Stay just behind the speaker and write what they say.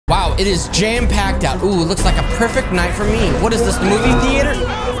it is jam-packed out. Ooh, it looks like a perfect night for me. What is this, the movie theater?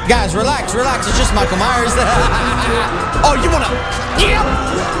 Guys, relax, relax. It's just Michael Myers. Oh, you wanna... Yep!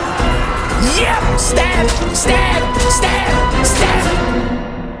 Yep! Stab! Stab! Stab! Stab!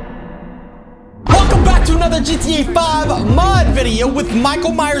 Welcome back to another GTA 5 mod video with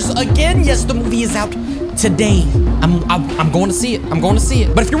Michael Myers again. Yes, the movie is out today. I'm going to see it. I'm going to see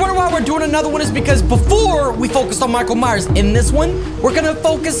it. But if you're wondering why we're doing another one, is because before we focused on Michael Myers, in this one, we're going to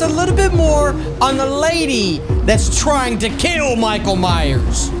focus a little bit more on the lady that's trying to kill Michael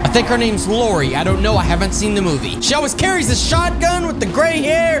Myers. I think her name's Laurie. I don't know. I haven't seen the movie. She always carries a shotgun with the gray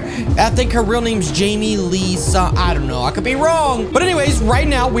hair. I think her real name's Jamie Lee. I don't know. I could be wrong. But anyways, right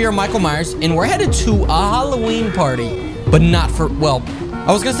now we are Michael Myers and we're headed to a Halloween party, but not for, well,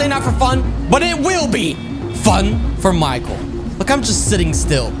 I was going to say not for fun, but it will be fun for Michael. Look, I'm just sitting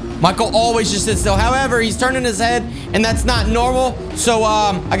still. Michael always just sits still. However, he's turning his head, and that's not normal. So,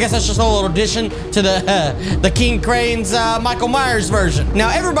 I guess that's just a little addition to the King Crane's Michael Myers version. Now,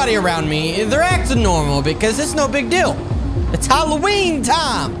 everybody around me, they're acting normal because it's no big deal. It's Halloween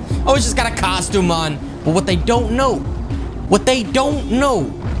time. Oh, he's just got a costume on. But what they don't know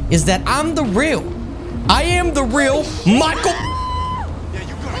is that I'm the real. I am the real Michael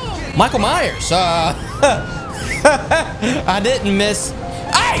Myers. I didn't miss.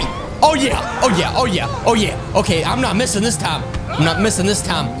 Hey! Oh yeah, oh yeah, oh yeah, oh yeah. Okay, I'm not missing this time. I'm not missing this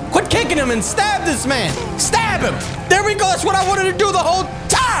time. Quit kicking him and stab this man. Stab him. There we go. That's what I wanted to do the whole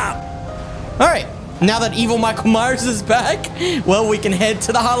time. All right. Now that evil Michael Myers is back, well, we can head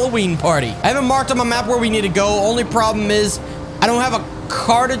to the Halloween party. I haven't marked on my map where we need to go. Only problem is I don't have a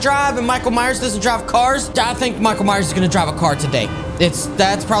car to drive, and Michael Myers doesn't drive cars. I think Michael Myers is gonna drive a car today.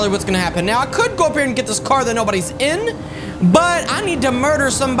 That's probably what's gonna happen. Now, I could go up here and get this car that nobody's in, but I need to murder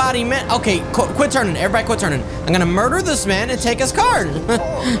somebody, man. Okay, quit turning. Everybody quit turning. I'm gonna murder this man and take his car.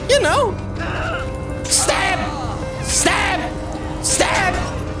 You know. Stab! Stab! Stab!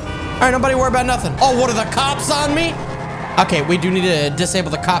 All right, nobody worry about nothing. Oh, what are the cops on me? Okay, we do need to disable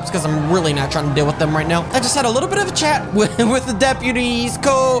the cops because I'm really not trying to deal with them right now. I just had a little bit of a chat with the deputies.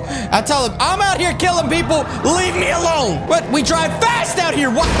 Cool. I tell them, I'm out here killing people. Leave me alone. What? We drive fast out here.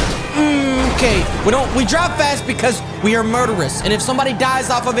 What? Okay. We drive fast because we are murderous. And if somebody dies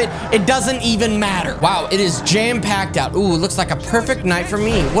off of it, it doesn't even matter. Wow, it is jam-packed out. Ooh, it looks like a perfect night for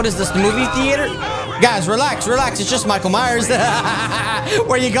me. What is this, the movie theater? Guys, relax, relax. It's just Michael Myers.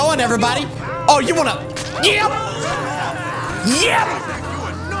 Where you going, everybody? Oh, you wanna... Yep! Yep!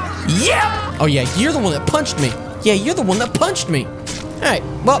 Yep! Oh, yeah, you're the one that punched me. Yeah, you're the one that punched me. All right,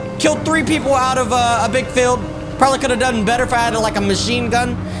 well, killed 3 people out of a big field. Probably could have done better if I had, like, a machine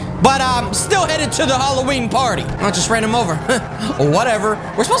gun. But I'm still headed to the Halloween party. I just ran him over. Whatever.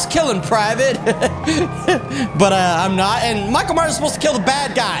 We're supposed to kill in private. But I'm not. And Michael Myers is supposed to kill the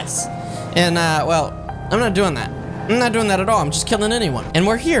bad guys. And, well, I'm not doing that. I'm not doing that at all. I'm just killing anyone. And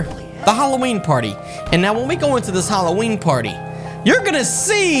we're here. The Halloween party. And now when we go into this Halloween party, you're gonna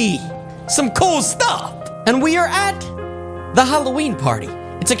see some cool stuff. And we are at the Halloween party.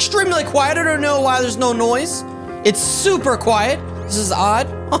 It's extremely quiet. I don't know why there's no noise. It's super quiet. This is odd.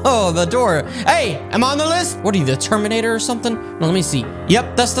 Oh, the door. Hey, am I on the list? What are you, the Terminator or something? No, let me see.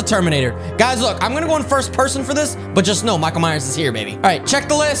 Yep, that's the Terminator. Guys, look, I'm gonna go in first person for this, but just know Michael Myers is here, baby. All right, check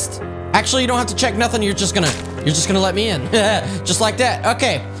the list. Actually, you don't have to check nothing. You're just gonna let me in. Just like that.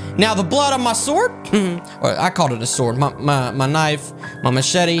 Okay. Now, the blood on my sword, or I called it a sword, my knife, my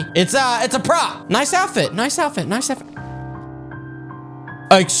machete, it's a prop. Nice outfit, nice outfit, nice outfit.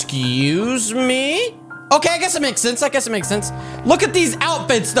 Excuse me? Okay, I guess it makes sense, Look at these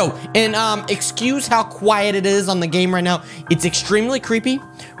outfits, though, and excuse how quiet it is on the game right now. It's extremely creepy.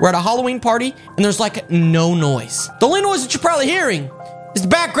 We're at a Halloween party, and there's, like, no noise. The only noise that you're probably hearing is the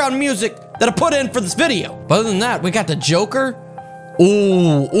background music that I put in for this video. But other than that, we got the Joker.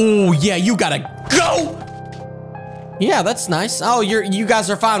 Oh, yeah, you gotta go. Yeah, that's nice. Oh, you guys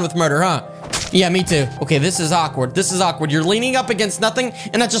are fine with murder, huh? Yeah, me too. Okay, this is awkward. This is awkward. You're leaning up against nothing,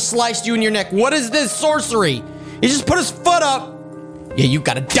 and I just sliced you in your neck. What is this sorcery? He just put his foot up. Yeah, you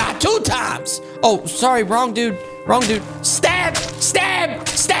gotta die 2 times. Oh, sorry, wrong dude. Wrong dude. Stab, stab,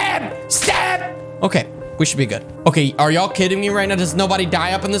 stab, stab. Okay, we should be good. Okay, are y'all kidding me right now? Does nobody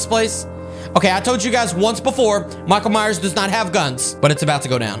die up in this place? Okay, I told you guys once before, Michael Myers does not have guns, but it's about to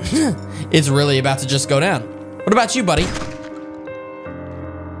go down. It's really about to just go down. What about you, buddy?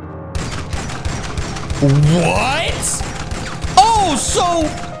 What? Oh, so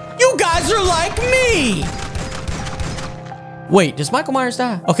you guys are like me. Wait, does Michael Myers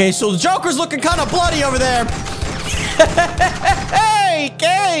die? Okay, so the Joker's looking kind of bloody over there. Hey,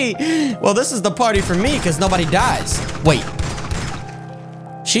 Kay. Well, this is the party for me because nobody dies. Wait.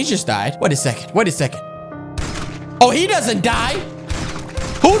 She just died. Wait a second. Wait a second. Oh, he doesn't die.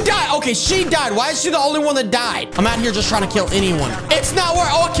 Who died? Okay, she died. Why is she the only one that died? I'm out here just trying to kill anyone. It's not worth.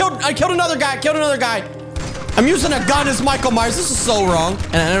 Oh, I killed another guy. Killed another guy. I'm using a gun as Michael Myers. This is so wrong.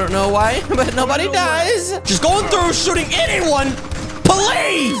 And I don't know why, but nobody dies. Just going through shooting anyone.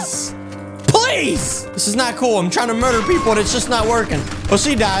 Please. Please. This is not cool. I'm trying to murder people and it's just not working. Oh,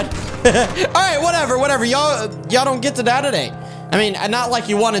 she died. All right, whatever. Y'all don't get to die today. I mean, not like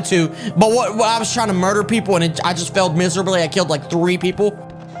you wanted to, but what I was trying to murder people and I just failed miserably. I killed like 3 people.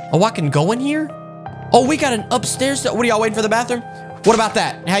 Oh, I can go in here? Oh, we got an upstairs. What are y'all waiting for the bathroom? What about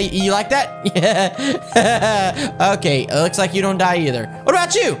that? How you like that? Yeah. Okay, looks like you don't die either. What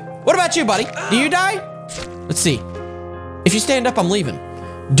about you? What about you, buddy? Do you die? Let's see. If you stand up, I'm leaving.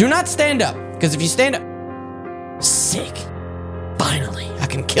 Do not stand up, because if you stand up, sick. Finally, I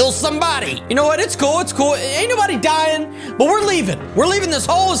can kill somebody. You know what? It's cool. It's cool. Ain't nobody dying, but we're leaving. We're leaving this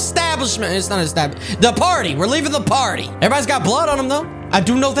whole establishment. It's not an establishment. The party. We're leaving the party. Everybody's got blood on them, though. I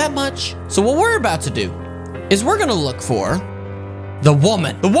do know that much. So what we're about to do is we're going to look for the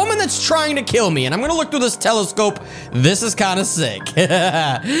woman that's trying to kill me. And I'm going to look through this telescope. This is kind of sick.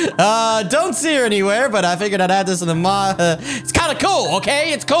 Don't see her anywhere, but I figured I'd add this in the mod. It's kind of cool,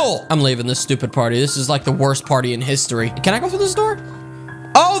 okay? It's cool. I'm leaving this stupid party. This is like the worst party in history. Can I go through this door?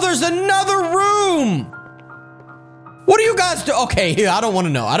 Oh, there's another room. What do you guys do? Okay, I don't want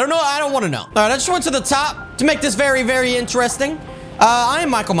to know. I don't want to know. All right, I just went to the top to make this very, very interesting. I am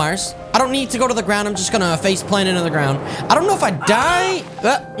Michael Myers. I don't need to go to the ground. I'm just gonna face plant into the ground. I don't know if I die.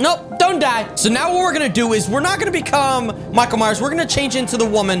 Nope, don't die. So now what we're gonna do is we're not gonna become Michael Myers. We're gonna change into the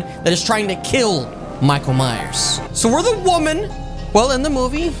woman that is trying to kill Michael Myers. So we're the woman. Well, in the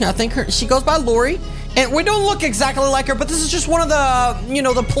movie, I think she goes by Laurie. And we don't look exactly like her, but this is just one of the, you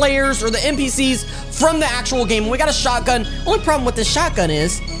know, the players or the NPCs from the actual game. We got a shotgun. Only problem with this shotgun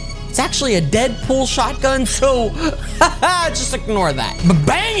is it's actually a Deadpool shotgun, so just ignore that. But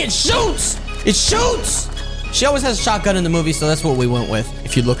bang, it shoots! It shoots! She always has a shotgun in the movie, so that's what we went with.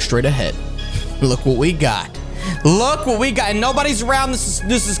 If you look straight ahead, look what we got. Look what we got, and nobody's around.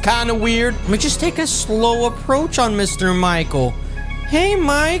 This is kind of weird. Let me just take a slow approach on Mr. Michael. Hey,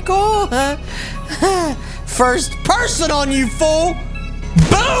 Michael. First person on you, fool.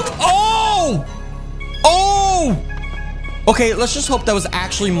 Boom! Oh! Oh! Okay, let's just hope that was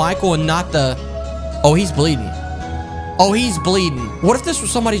actually Michael and not the... Oh, he's bleeding. Oh, he's bleeding. What if this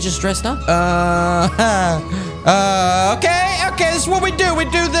was somebody just dressed up? Okay, this is what we do. We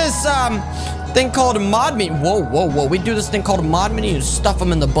do this, thing called a mod mini. Whoa. We do this thing called a mod mini and stuff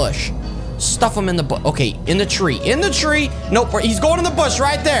them in the bush. Stuff them in the bush. Okay, in the tree. In the tree. Nope, he's going in the bush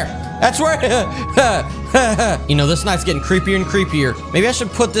right there. That's where... You know, this night's getting creepier and creepier. Maybe I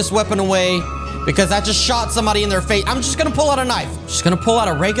should put this weapon away, because I just shot somebody in their face. I'm just gonna pull out a knife. Just gonna pull out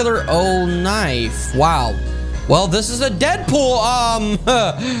a regular old knife. Wow. Well, this is a Deadpool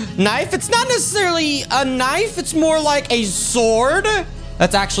knife. It's not necessarily a knife. It's more like a sword.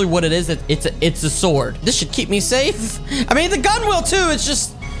 That's actually what it is. It's a sword. This should keep me safe. I mean, the gun will too. It's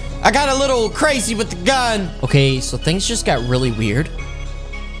just I got a little crazy with the gun. Okay, so things just got really weird.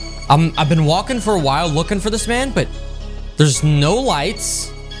 I've been walking for a while looking for this man, but there's no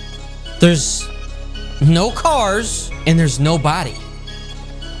lights. There's no cars, and there's no body.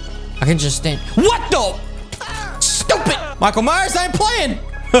 I can just stand. What the? Stupid! Michael Myers, I ain't playing.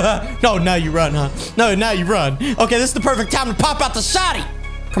 No, now you run, huh? No, now you run. Okay, this is the perfect time to pop out the shotty.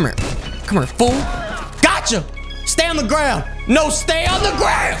 Come here, fool. Gotcha. Stay on the ground. No, stay on the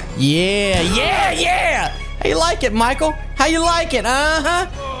ground. Yeah. How you like it, Michael? How you like it?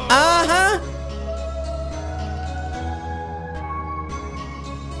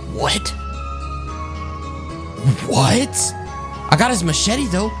 What? I got his machete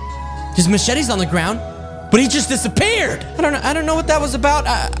though. His machete's on the ground, but he just disappeared. I don't know what that was about.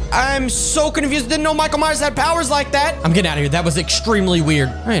 I'm so confused. Didn't know Michael Myers had powers like that. I'm getting out of here. That was extremely weird.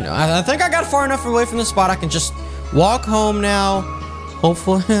 I think I got far enough away from the spot. I can just walk home now.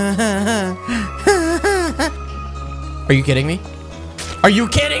 Hopefully. Are you kidding me? Are you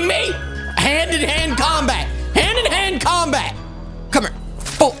kidding me? Hand-in-hand combat. Hand-in-hand combat. Come here.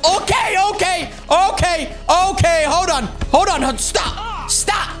 Oh, okay. Hold on. Stop.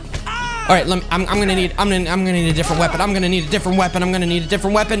 All right, I'm gonna need a different weapon. I'm gonna need a different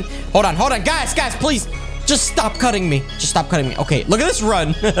weapon. Hold on, guys, please, just stop cutting me. Okay, look at this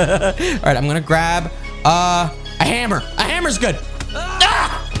run. All right, I'm gonna grab a hammer. A hammer's good.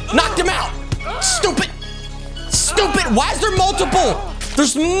 Knocked him out. Stupid. Why is there multiple?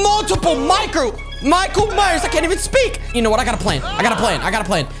 There's multiple Michael Myers. I can't even speak. You know what? I got a plan. I got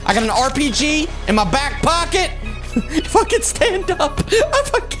an RPG in my back pocket. If fucking stand up. I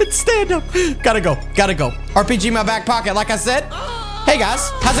fucking stand up. Gotta go. RPG in my back pocket, like I said. Hey guys,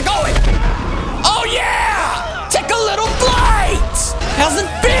 how's it going? Oh yeah! Take a little flight! How's it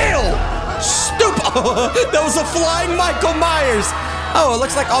feel? Stupid. That was a flying Michael Myers. Oh, it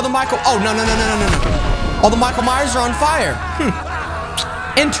looks like all the Michael. Oh, no. All the Michael Myers are on fire.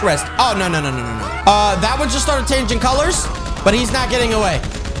 Interest. Oh, no. That one just started changing colors, but he's not getting away.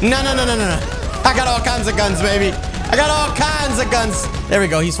 No. I got all kinds of guns, baby. I got all kinds of guns. There we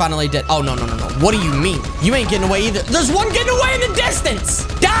go. He's finally dead. Oh, no. What do you mean? You ain't getting away either. There's one getting away in the distance.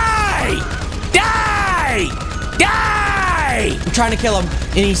 Die! I'm trying to kill him,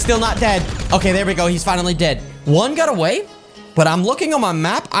 and he's still not dead. Okay, there we go. He's finally dead. One got away, but I'm looking on my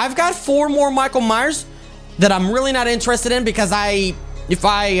map. I've got 4 more Michael Myers that I'm really not interested in because if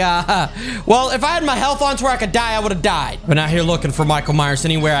I had my health on to where I could die, I would have died. But out here looking for Michael Myers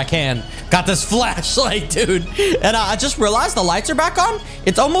anywhere I can. Got this flashlight, dude. And I just realized the lights are back on.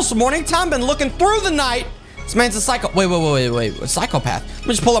 It's almost morning time. Been looking through the night. This man's a psycho. Wait. A psychopath. Let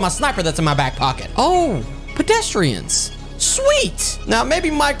me just pull out my sniper that's in my back pocket. Oh, pedestrians. Sweet. Now, maybe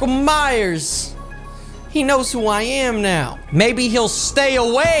Michael Myers, he knows who I am now. Maybe he'll stay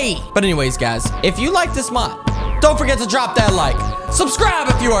away. But anyways, guys, if you like this mod, don't forget to drop that like. Subscribe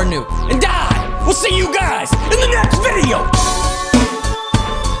if you are new. And die. We'll see you guys in the next video.